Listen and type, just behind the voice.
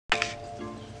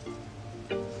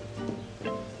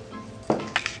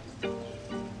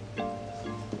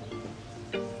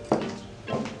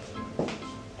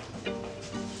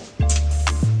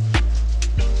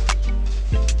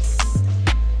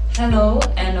Hello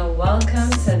and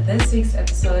welcome to this week's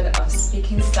episode of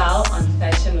Speaking Style on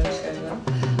Fashion with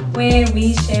Hlolo, where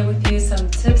we share with you some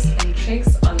tips and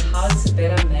tricks on how to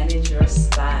better manage your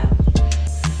style.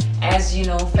 As you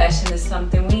know, fashion is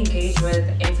something we engage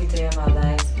with every day of our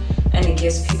lives, and it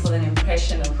gives people an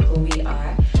impression of who we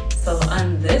are. So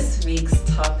on this week's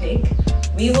topic,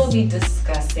 we will be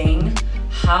discussing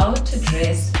how to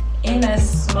dress in a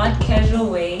smart casual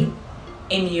way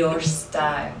in your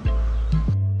style.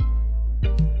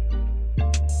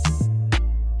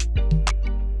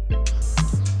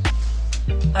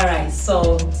 Alright,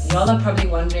 so y'all are probably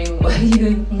wondering, what do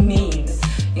you mean?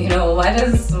 What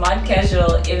does smart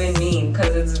casual even mean?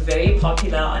 Because it's very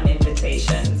popular on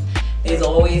invitations. There's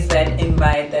always that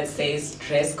invite that says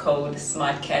dress code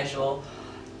smart casual.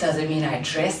 Does it mean I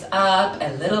dress up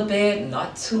a little bit,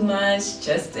 not too much,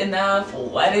 just enough?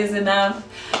 What is enough?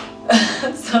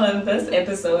 So in this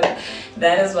episode,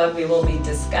 that is what we will be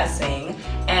discussing.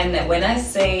 And when I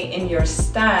say in your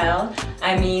style,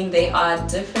 I mean there are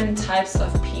different types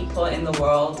of people in the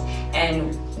world,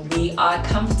 and we are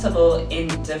comfortable in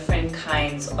different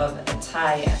kinds of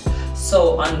attire.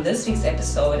 So on this week's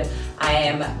episode, I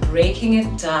am breaking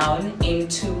it down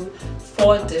into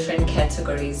 4 different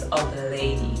categories of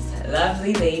ladies,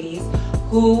 lovely ladies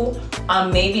who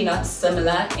are maybe not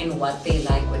similar in what they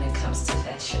like when it comes to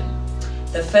fashion.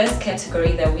 The first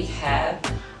category that we have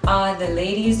are the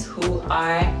ladies who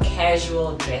are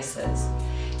casual dressers.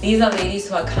 These are ladies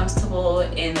who are comfortable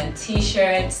in a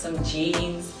t-shirt, some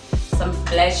jeans, some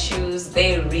flat shoes.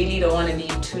 They really don't want to be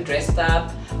too dressed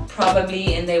up.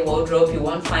 Probably in their wardrobe you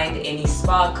won't find any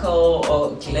sparkle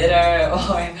or glitter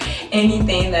or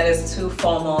anything that is too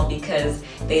formal, because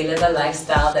they live a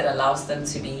lifestyle that allows them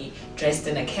to be dressed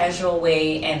in a casual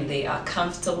way, and they are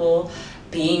comfortable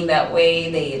being that way.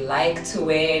 They like to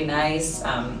wear nice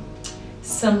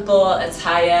simple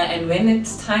attire, and when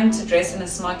it's time to dress in a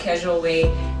smart casual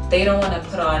way, they don't want to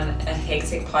put on a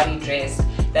hectic party dress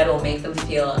that will make them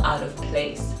feel out of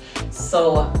place.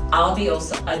 So I'll be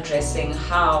also addressing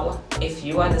how, if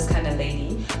you are this kind of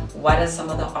lady, what are some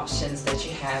of the options that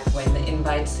you have when the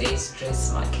invite says dress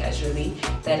smart casually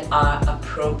that are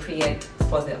appropriate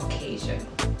for the occasion.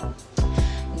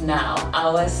 Now,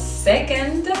 our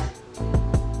second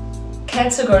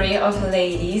category of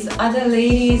ladies are the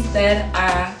ladies that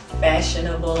are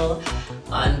fashionable,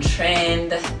 on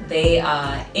trend. They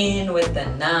are in with the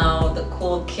now, the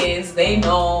cool kids. They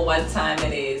know what time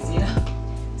it is,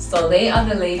 So they are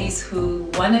the ladies who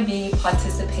want to be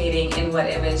participating in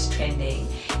whatever is trending.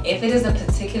 If it is a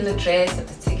particular dress, a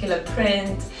particular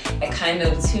print, a kind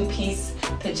of 2-piece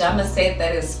pajama set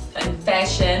that is in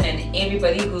fashion and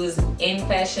everybody who's in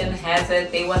fashion has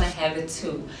it, they want to have it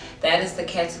too. That is the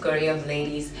category of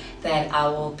ladies that I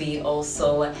will be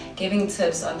also giving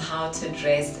tips on how to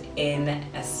dress in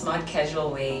a smart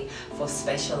casual way for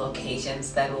special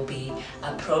occasions that will be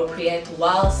appropriate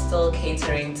while still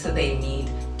catering to their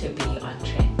need to be on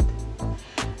trend.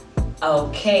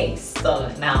 Okay, so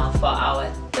now for our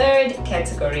third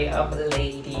category of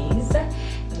ladies,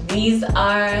 these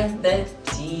are the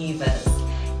divas.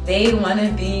 They want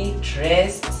to be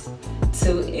dressed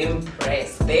to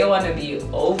impress. They want to be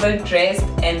overdressed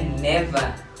and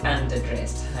never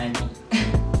underdressed, honey.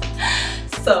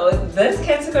 So this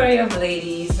category of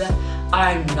ladies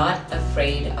are not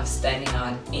afraid of standing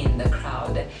out in the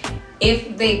crowd.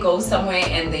 If they go somewhere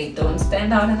and they don't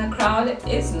stand out in the crowd,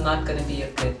 it's not going to be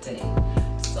a good day.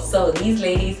 So these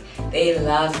ladies, they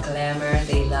love glamour,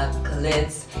 they love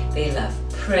glitz, they love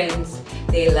prints,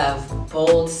 they love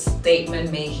bold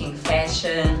statement-making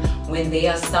fashion. When they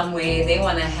are somewhere, they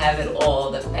want to have it all.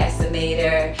 The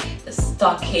fascinator, the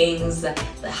stockings,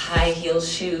 the high heel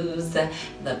shoes, the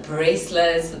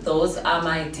bracelets. Those are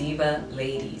my diva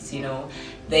ladies,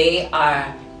 They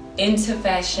are into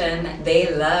fashion.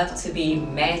 They love to be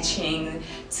matching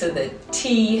to the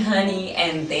T, honey,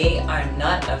 and they are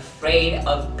not afraid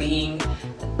of being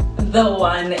the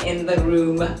one in the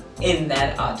room in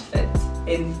that outfit.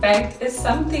 In fact, it's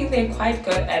something they're quite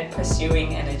good at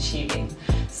pursuing and achieving.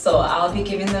 So I'll be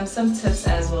giving them some tips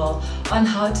as well on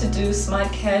how to do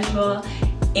smart casual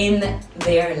in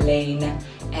their lane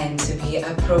and to be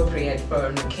appropriate for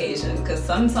an occasion, because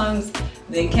sometimes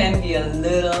they can be a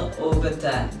little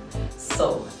overdone.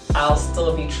 So I'll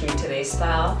still be true to their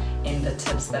style in the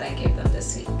tips that I gave them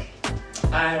this week.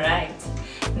 Alright,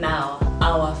 now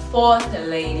our fourth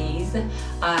ladies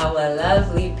are our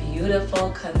lovely,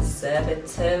 beautiful,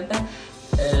 conservative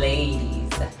ladies.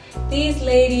 These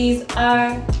ladies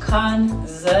are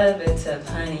conservative,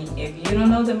 honey. If you don't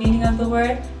know the meaning of the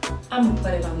word, I'm gonna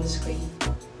put it on the screen.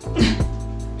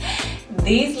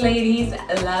 These ladies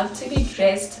love to be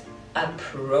dressed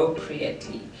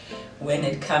appropriately when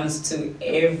it comes to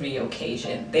every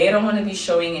occasion. They don't want to be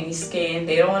showing any skin.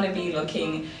 They don't want to be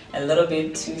looking a little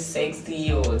bit too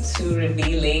sexy or too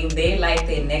revealing. They like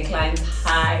their necklines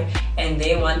high and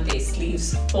they want their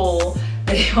sleeves full.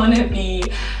 They want to be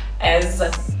as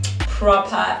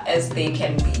proper as they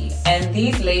can be. And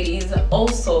these ladies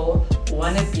also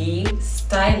want to be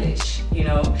stylish. You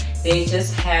know, they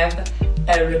just have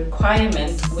a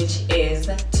requirement, which is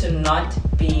to not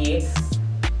be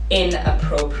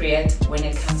inappropriate when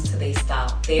it comes to their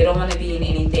style. They don't want to be in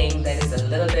anything that is a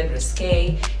little bit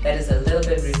risque, that is a little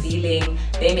bit revealing.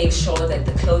 They make sure that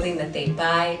the clothing that they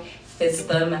buy fits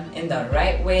them in the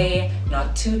right way,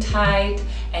 not too tight,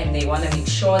 and they want to make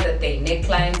sure that their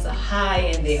necklines are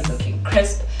high and they are looking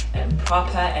crisp and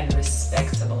proper and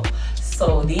respectable.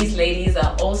 So these ladies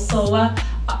are also a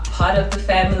part of the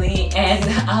family, and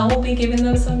I will be giving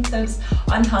them some tips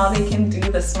on how they can do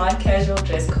the smart casual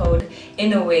dress code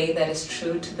in a way that is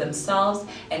true to themselves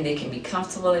and they can be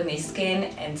comfortable in their skin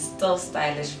and still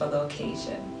stylish for the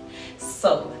occasion.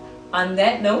 So on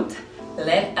that note,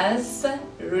 let us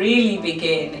really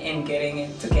begin in getting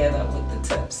it together with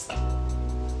the tips.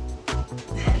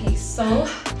 Okay, so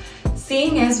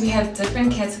seeing as we have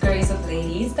different categories of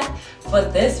ladies, for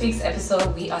this week's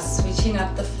episode we are switching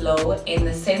up the flow in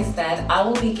the sense that I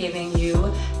will be giving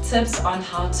you tips on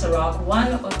how to rock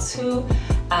one or two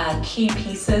key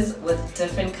pieces with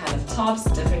different kind of tops,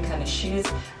 different kind of shoes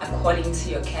according to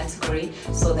your category,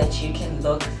 so that you can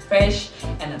look fresh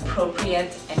and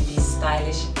appropriate and be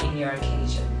stylish in your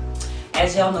occasion.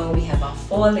 As y'all know, we have our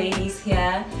four ladies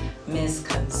here: Miss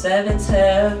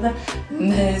Conservative,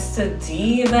 Miss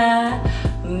Diva,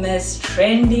 Miss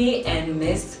Trendy, and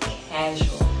Miss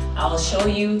Casual. I'll show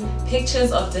you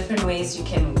pictures of different ways you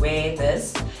can wear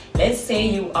this. Let's say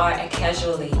you are a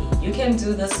casual lady. You can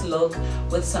do this look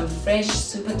with some fresh,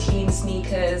 super clean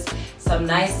sneakers, some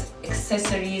nice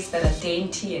accessories that are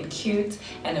dainty and cute,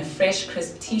 and a fresh,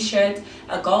 crisp t-shirt.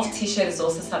 A golf t-shirt is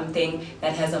also something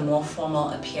that has a more formal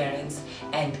appearance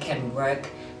and can work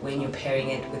when you're pairing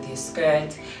it with your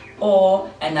skirt,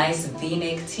 or a nice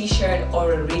v-neck t-shirt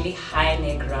or a really high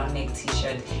neck, round neck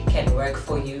t-shirt can work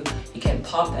for you. You can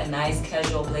pop a nice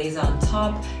casual blazer on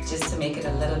top just to make it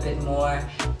a little bit more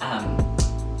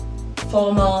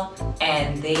formal,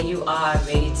 and there you are,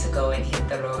 ready to go and hit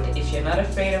the road. If you're not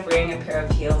afraid of wearing a pair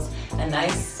of heels, a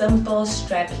nice simple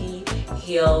strappy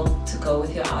heel to go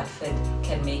with your outfit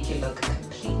can make you look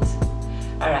complete.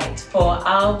 Alright, for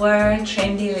our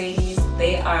trendy ladies,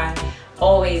 they are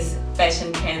always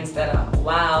fashion trends that are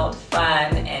wild,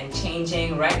 fun, and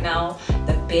changing. Right now,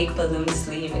 the big balloon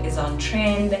sleeve is on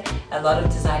trend. A lot of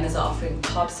designers are offering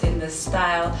tops in this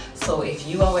style. So if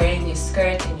you are wearing your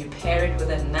skirt and you pair it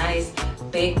with a nice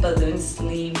big balloon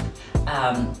sleeve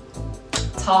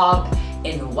top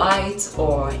in white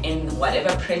or in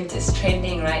whatever print is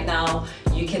trending right now,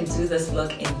 you can do this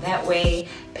look in that way.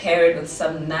 Pair it with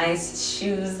some nice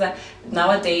shoes.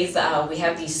 Nowadays we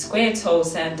have these square toe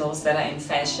sandals that are in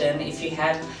fashion. If you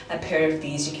have a pair of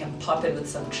these, you can pop it with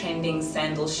some trending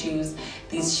sandal shoes.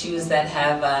 These shoes that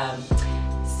have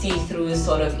see-through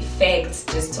sort of effects,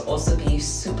 just to also be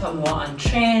super more on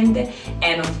trend.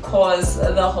 And of course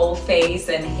the whole face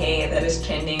and hair that is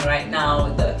trending right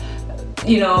now,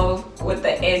 with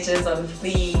the edges on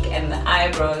fleek and the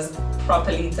eyebrows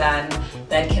properly done,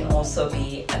 that can also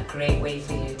be a great way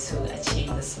for you to achieve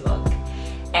this look.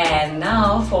 And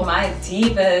now for my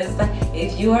divas,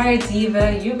 if you are a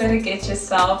diva, you better get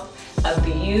yourself a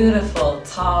beautiful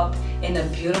top in a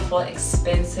beautiful,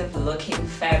 expensive looking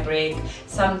fabric,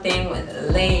 something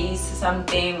with lace,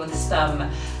 something with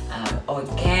some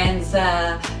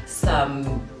organza,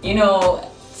 some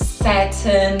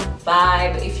satin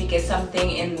vibe. If you get something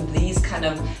in these kind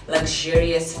of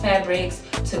luxurious fabrics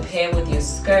to pair with your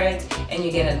skirt, and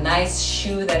you get a nice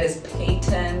shoe that is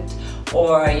patent,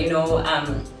 or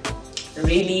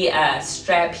really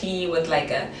strappy with like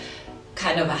a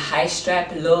kind of a high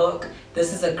strap look,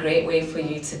 this is a great way for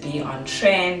you to be on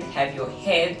trend. Have your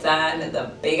hair done,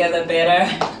 the bigger the better.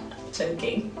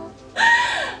 Joking.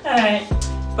 Alright,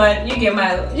 but you get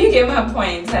my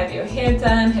point. Have your hair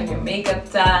done, have your makeup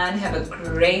done, have a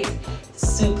great,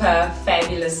 super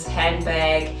fabulous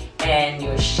handbag, and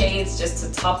your shades just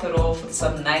to top it off with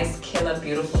some nice killer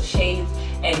beautiful shades,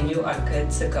 and you are good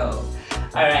to go.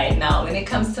 Alright, now when it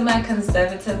comes to my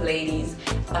conservative ladies,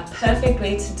 a perfect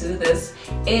way to do this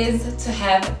is to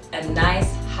have a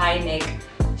nice high neck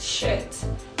shirt.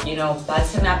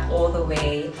 Button up all the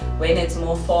way. When it's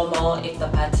more formal, if the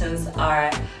buttons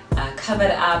are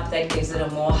covered up, that gives it a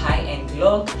more high-end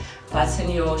look.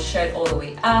 Button your shirt all the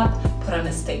way up, put on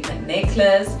a statement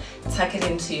necklace, tuck it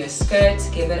into your skirt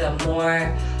to give it a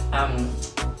more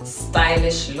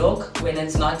stylish look. When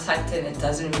it's not tucked in, it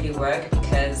doesn't really work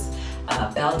because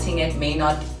belting it may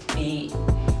not be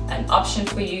an option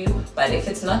for you. But if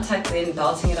it's not tucked in,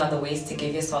 belting it on the waist to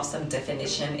give yourself some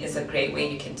definition is a great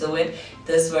way you can do it.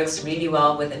 This works really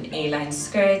well with an A-line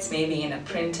skirt, maybe in a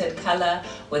printed color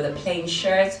with a plain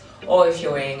shirt, or if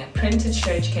you're wearing a printed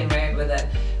shirt, you can wear it with a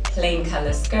plain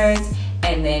color skirt,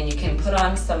 and then you can put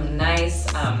on some nice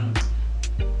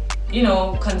you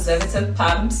know, conservative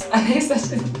pumps. I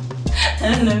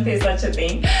don't know if there's such a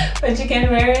thing, but you can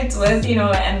wear it with, you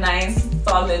know, a nice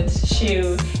solid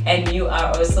shoe, and you are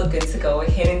also good to go,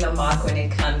 hitting the mark when it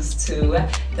comes to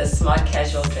the smart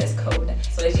casual dress code.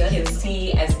 So as you can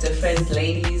see, as different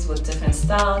ladies with different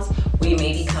styles, we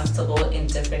may be comfortable in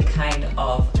different kind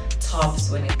of tops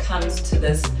when it comes to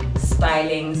this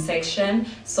styling section.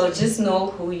 So just know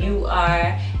who you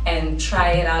are and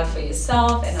try it out for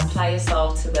yourself and apply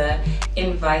yourself to the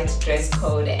invite dress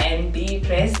code and be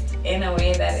dressed in a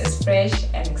way that is fresh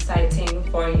and exciting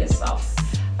for yourself.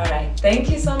 Alright, thank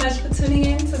you so much for tuning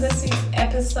in to this week's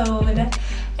episode,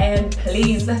 and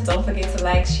please don't forget to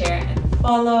like, share and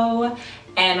follow,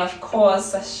 and of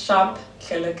course shop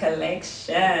Hlolo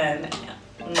collection.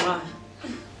 Mwah.